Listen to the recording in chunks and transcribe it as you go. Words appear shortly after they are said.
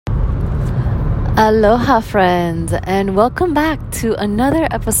Aloha, friends, and welcome back to another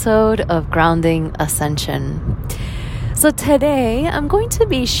episode of Grounding Ascension. So today, I'm going to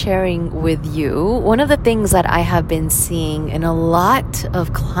be sharing with you one of the things that I have been seeing in a lot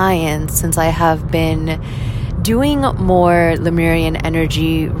of clients since I have been doing more Lemurian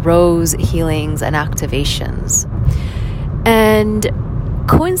energy, rose healings, and activations. And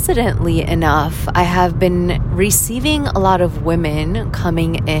coincidentally enough, I have been receiving a lot of women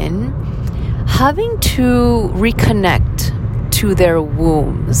coming in having to reconnect to their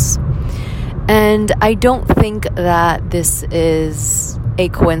wombs. And I don't think that this is a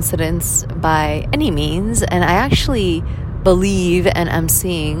coincidence by any means. And I actually believe and am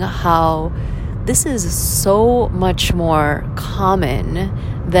seeing how this is so much more common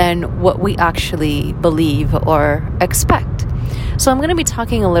than what we actually believe or expect. So I'm going to be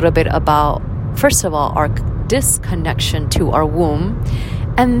talking a little bit about, first of all, our disconnection to our womb,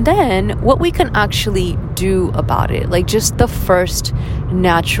 and then what we can actually do about it, like just the first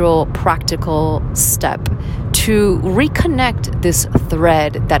natural, practical step to reconnect this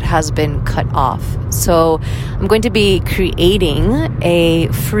thread that has been cut off. So I'm going to be creating a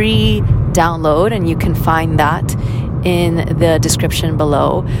free download, and you can find that in the description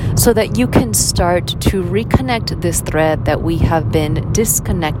below, so that you can start to reconnect this thread that we have been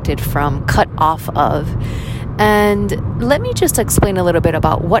disconnected from, cut off of. And let me just explain a little bit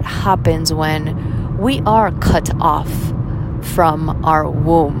about what happens when we are cut off from our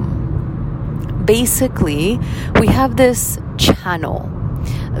womb. Basically, we have this channel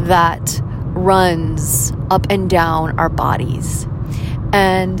that runs up and down our bodies.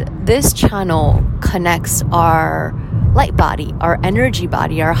 And this channel connects our light body, our energy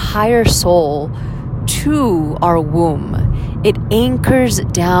body, our higher soul to our womb. It anchors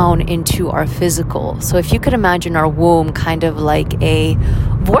down into our physical. So if you could imagine our womb kind of like a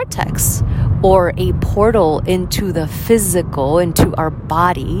vortex or a portal into the physical, into our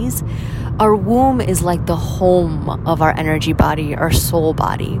bodies, our womb is like the home of our energy body, our soul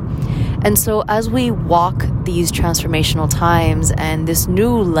body. And so as we walk these transformational times and this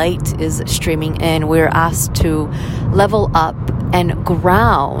new light is streaming in, we're asked to level up and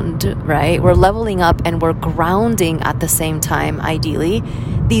ground, right? We're leveling up and we're grounding at the same time, ideally,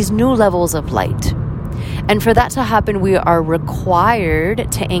 these new levels of light. And for that to happen, we are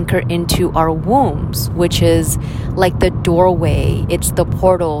required to anchor into our wombs, which is like the doorway. It's the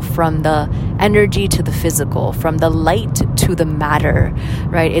portal from the energy to the physical, from the light to the matter,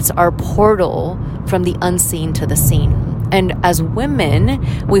 right? It's our portal from the unseen to the seen. And as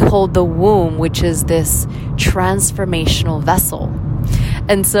women, we hold the womb, which is this transformational vessel.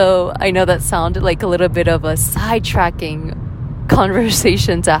 And so I know that sounded like a little bit of a sidetracking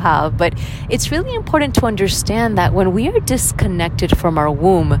conversation to have, but it's really important to understand that when we are disconnected from our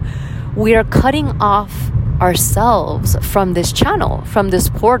womb, we are cutting off ourselves from this channel, from this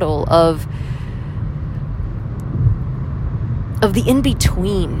portal of the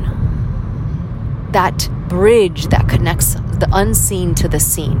in-between, that bridge that connects the unseen to the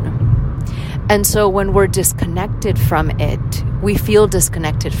seen. And so when we're disconnected from it, we feel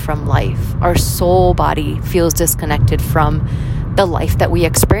disconnected from life. Our soul body feels disconnected from the life that we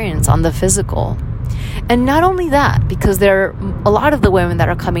experience on the physical. And not only that, because there are a lot of the women that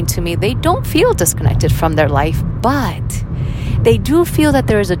are coming to me, they don't feel disconnected from their life, but they do feel that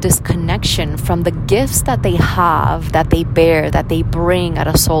there is a disconnection from the gifts that they have, that they bear, that they bring at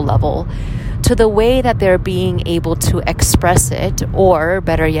a soul level, to the way that they're being able to express it, or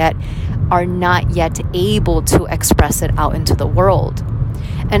better yet, are not yet able to express it out into the world.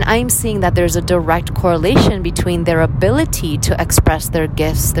 And I'm seeing that there's a direct correlation between their ability to express their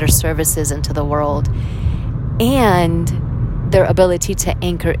gifts, their services into the world, and their ability to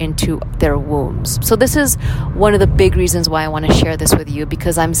anchor into their wombs. So this is one of the big reasons why I want to share this with you,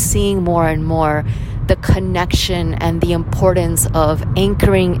 because I'm seeing more and more the connection and the importance of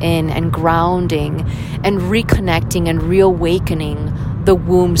anchoring in and grounding and reconnecting and reawakening the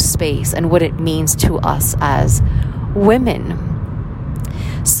womb space and what it means to us as women.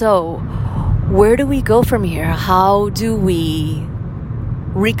 So where do we go from here? How do we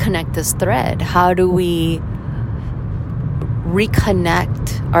reconnect this thread? How do we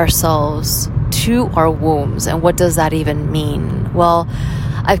reconnect ourselves to our wombs? And what does that even mean? Well,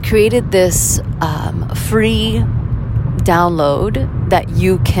 I've created this free download that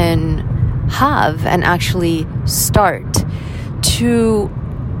you can have and actually start to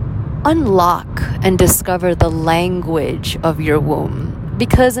unlock and discover the language of your womb.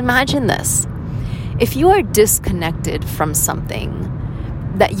 Because imagine this, if you are disconnected from something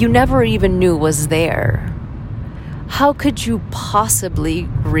that you never even knew was there, how could you possibly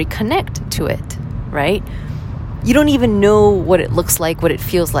reconnect to it? right? You don't even know what it looks like, what it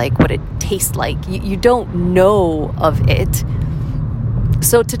feels like, what it tastes like. You don't know of it.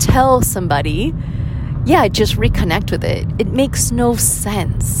 So to tell somebody, yeah, just reconnect with it, it makes no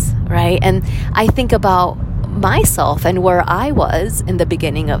sense, right? And I think about myself and where I was in the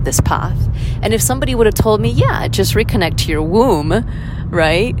beginning of this path. And if somebody would have told me, yeah, just reconnect to your womb,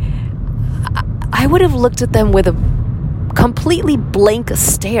 right? I would have looked at them with a completely blank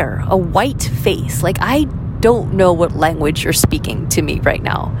stare, a white face. Like, I don't know what language you're speaking to me right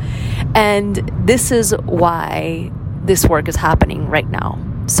now. And this is why this work is happening right now.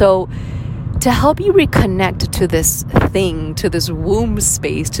 So to help you reconnect to this thing, to this womb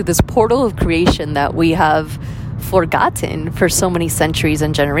space, to this portal of creation that we have forgotten for so many centuries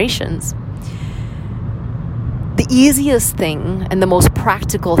and generations, the easiest thing and the most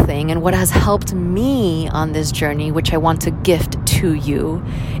practical thing, and what has helped me on this journey, which I want to gift to you,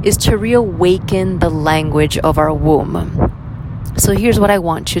 is to reawaken the language of our womb. So here's what I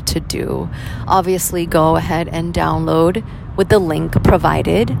want you to do. Obviously, go ahead and download with the link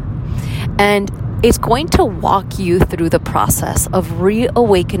provided. And it's going to walk you through the process of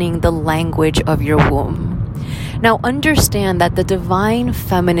reawakening the language of your womb. Now, understand that the divine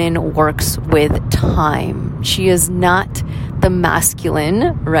feminine works with time. She is not the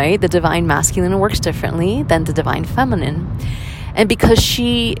masculine, right? The divine masculine works differently than the divine feminine. And because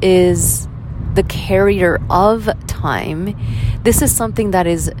she is the carrier of time, this is something that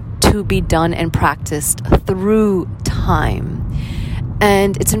is to be done and practiced through time.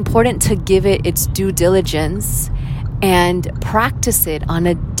 And it's important to give it its due diligence and practice it on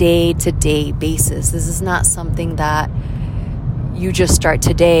a day-to-day basis. This is not something that you just start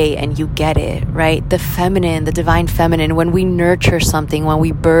today and you get it, right? The feminine, the divine feminine, when we nurture something, when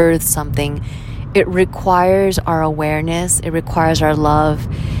we birth something, it requires our awareness, it requires our love,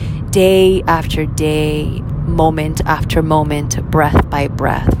 day after day, moment after moment, breath by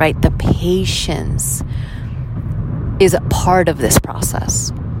breath, right? The patience is a part of this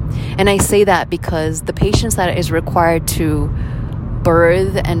process. And I say that because the patience that is required to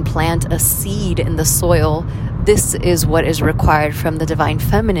birth and plant a seed in the soil, this is what is required from the divine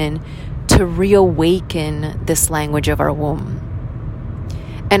feminine to reawaken this language of our womb.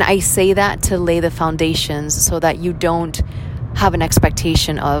 And I say that to lay the foundations so that you don't have an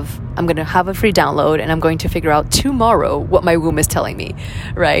expectation of, I'm going to have a free download and I'm going to figure out tomorrow what my womb is telling me,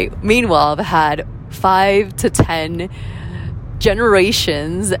 right? Meanwhile, I've had 5 to 10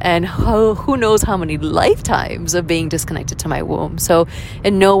 generations and who knows how many lifetimes of being disconnected to my womb. So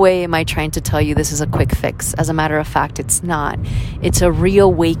in no way am I trying to tell you this is a quick fix. As a matter of fact, it's not. It's a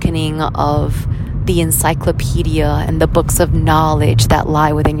reawakening of the encyclopedia and the books of knowledge that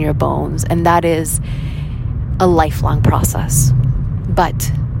lie within your bones. And that is a lifelong process.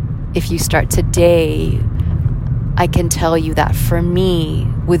 But if you start today, I can tell you that for me,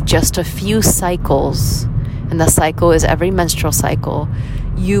 with just a few cycles, and the cycle is every menstrual cycle,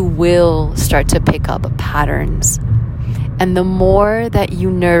 you will start to pick up patterns. And the more that you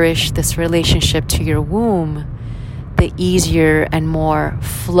nourish this relationship to your womb, the easier and more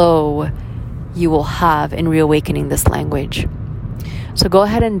flow you will have in reawakening this language. So go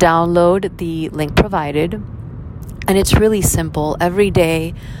ahead and download the link provided. And it's really simple. Every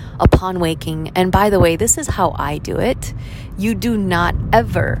day upon waking, and by the way, this is how I do it. You do not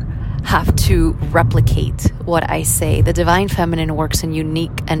ever have to replicate what I say. The divine feminine works in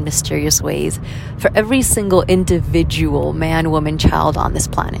unique and mysterious ways for every single individual man, woman, child on this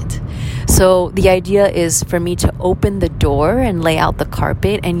planet. So the idea is for me to open the door and lay out the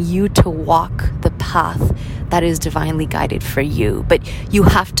carpet and you to walk the path that is divinely guided for you. But you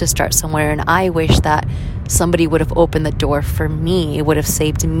have to start somewhere, and I wish that somebody would have opened the door for me. It would have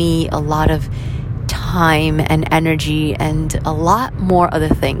saved me a lot of time and energy and a lot more other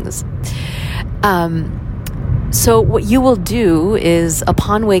things. So what you will do is,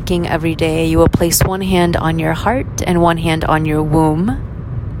 upon waking every day, you will place one hand on your heart and one hand on your womb,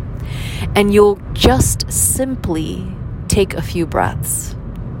 and you'll just simply take a few breaths.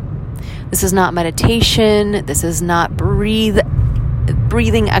 This is not meditation. This is not breathing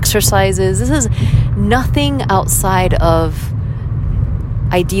exercises. This is nothing outside of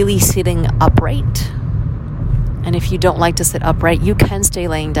ideally sitting upright. And if you don't like to sit upright, you can stay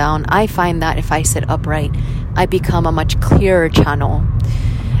laying down. I find that if I sit upright, I become a much clearer channel.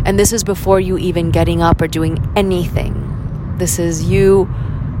 And this is before you even getting up or doing anything. This is you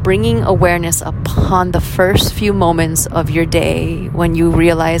bringing awareness upon the first few moments of your day when you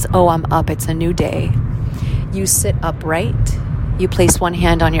realize, oh, I'm up, it's a new day. You sit upright. You place one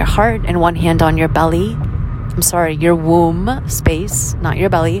hand on your heart and one hand on your belly. Your womb space, not your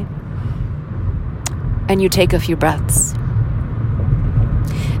belly. and you take a few breaths.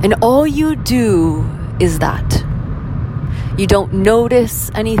 And all you do is that. You don't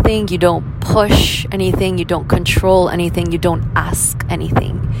notice anything, you don't push anything, you don't control anything, you don't ask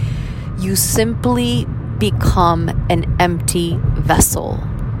anything. You simply become an empty vessel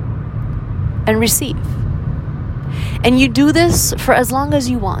and receive. And you do this for as long as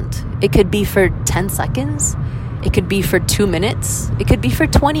you want. It could be for 10 seconds, it could be for 2 minutes, it could be for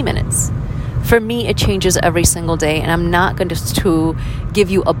 20 minutes. For me, it changes every single day, and I'm not going to give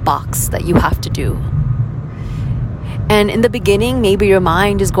you a box that you have to do. And in the beginning, maybe your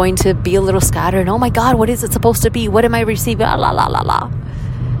mind is going to be a little scattered. Oh my God, what is it supposed to be? What am I receiving? La, la, la, la.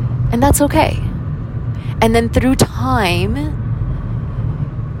 And that's okay. And then through time,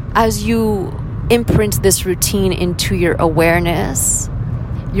 as you imprint this routine into your awareness,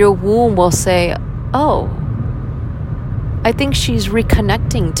 your womb will say, oh, I think she's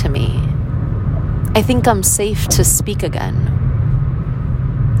reconnecting to me. I think I'm safe to speak again.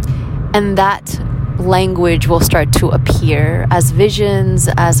 And that language will start to appear as visions,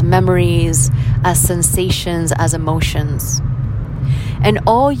 as memories, as sensations, as emotions. And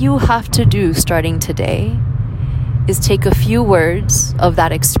all you have to do starting today is take a few words of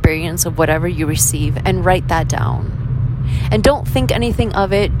that experience of whatever you receive and write that down. And don't think anything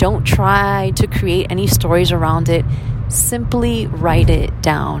of it. Don't try to create any stories around it. Simply write it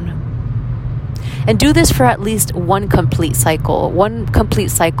down. And do this for at least one complete cycle. One complete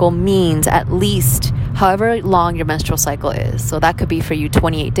cycle means at least however long your menstrual cycle is. So that could be for you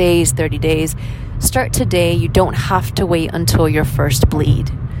 28 days, 30 days. Start today. You don't have to wait until your first bleed.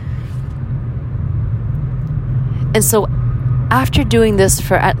 And so after doing this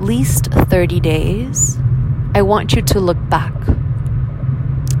for at least 30 days, I want you to look back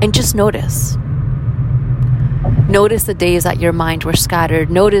and just notice. Notice the days that your mind were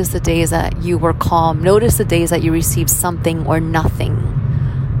scattered. Notice the days that you were calm. Notice the days that you received something or nothing.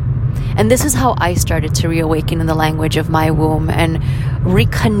 And this is how I started to reawaken in the language of my womb and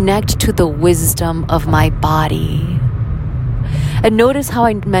reconnect to the wisdom of my body. And notice how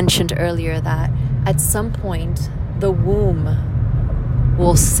I mentioned earlier that at some point the womb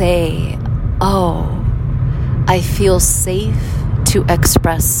will say, oh, I feel safe to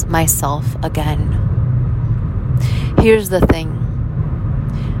express myself again. Here's the thing.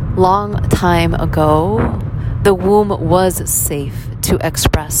 Long time ago, the womb was safe to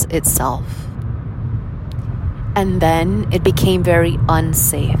express itself. And then it became very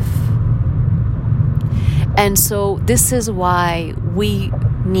unsafe. And so this is why we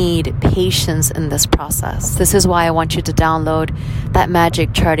need patience in this process. This is why I want you to download that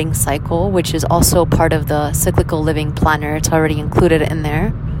Magic Charting Cycle, which is also part of the Cyclical Living Planner. It's already included in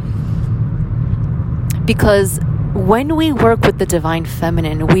there. Because when we work with the divine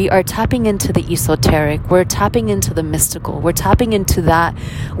feminine, we are tapping into the esoteric, we're tapping into the mystical, we're tapping into that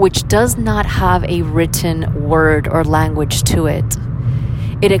which does not have a written word or language to it.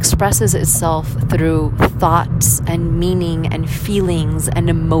 It expresses itself through thoughts and meaning and feelings and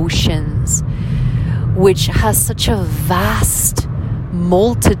emotions, which has such a vast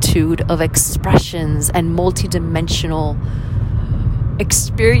multitude of expressions and multidimensional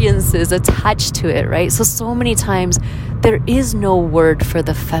experiences attached to it, right? So many times there is no word for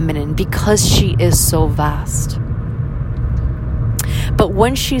the feminine because she is so vast. But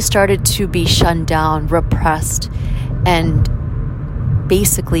when she started to be shunned down, repressed, and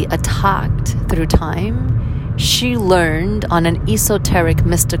basically attacked through time, she learned on an esoteric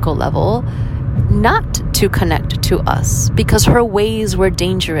mystical level not to connect to us because her ways were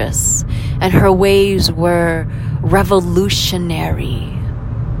dangerous and her ways were revolutionary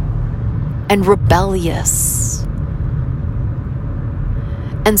and rebellious.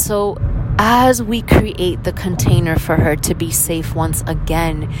 And so as we create the container for her to be safe once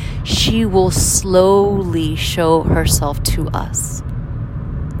again, she will slowly show herself to us.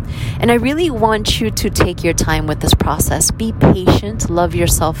 And I really want you to take your time with this process. Be patient, love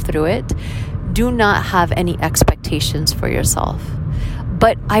yourself through it. Do not have any expectations for yourself.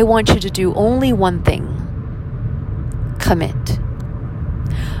 But I want you to do only one thing. Commit.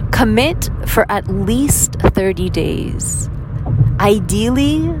 Commit for at least 30 days.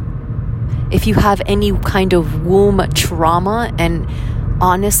 Ideally, if you have any kind of womb trauma, and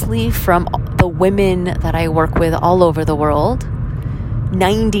honestly, from the women that I work with all over the world,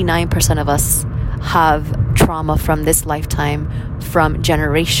 99% of us have trauma from this lifetime, from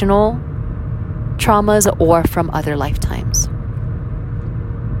generational traumas or from other lifetimes.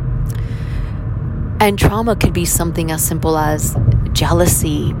 And trauma could be something as simple as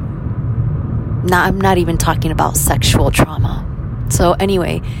jealousy. Now, I'm not even talking about sexual trauma. So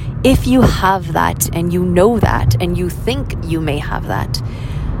anyway, if you have that and you know that and you think you may have that,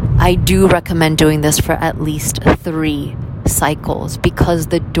 I do recommend doing this for at least 3 cycles, because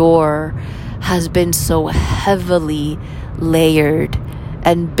the door has been so heavily layered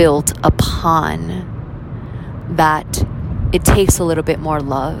and built upon that it takes a little bit more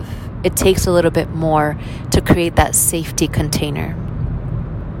love. It takes a little bit more to create that safety container.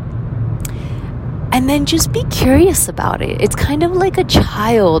 And then just be curious about it. It's kind of like a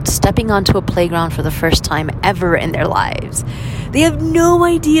child stepping onto a playground for the first time ever in their lives. They have no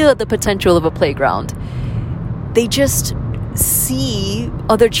idea the potential of a playground. They just see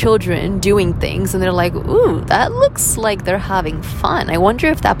other children doing things and they're like, ooh, that looks like they're having fun. I wonder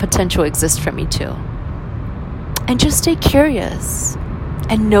if that potential exists for me too. And just stay curious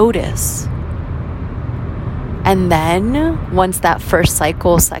and notice. And then once that first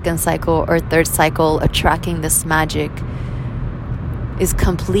cycle, second cycle, or third cycle of tracking this magic is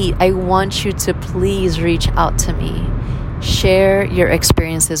complete, I want you to please reach out to me. Share your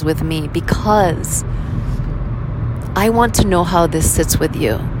experiences with me, because I want to know how this sits with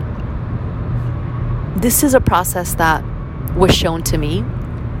you. This is a process that was shown to me.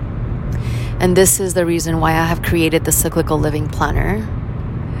 And this is the reason why I have created the Cyclical Living Planner.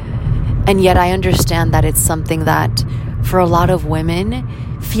 And yet I understand that it's something that for a lot of women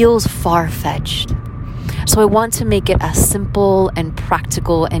feels far-fetched. So I want to make it as simple and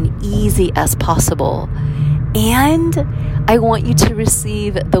practical and easy as possible. And I want you to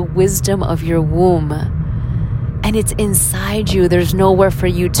receive the wisdom of your womb. And it's inside you. There's nowhere for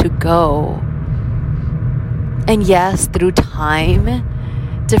you to go. And yes, through time,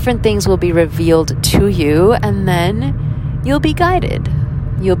 different things will be revealed to you, and then you'll be guided.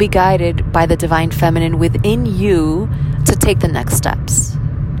 You'll be guided by the divine feminine within you to take the next steps.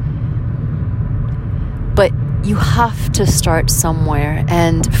 But you have to start somewhere.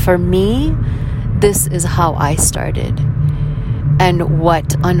 And for me, this is how I started. And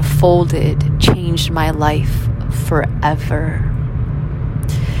what unfolded changed my life forever.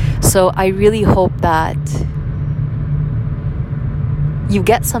 So I really hope that you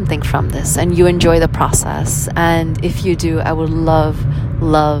get something from this and you enjoy the process. And if you do, I would love,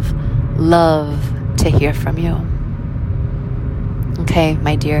 love, love to hear from you. Okay,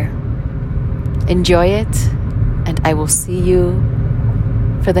 my dear. Enjoy it, and I will see you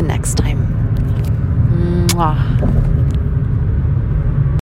for the next time. Mwah.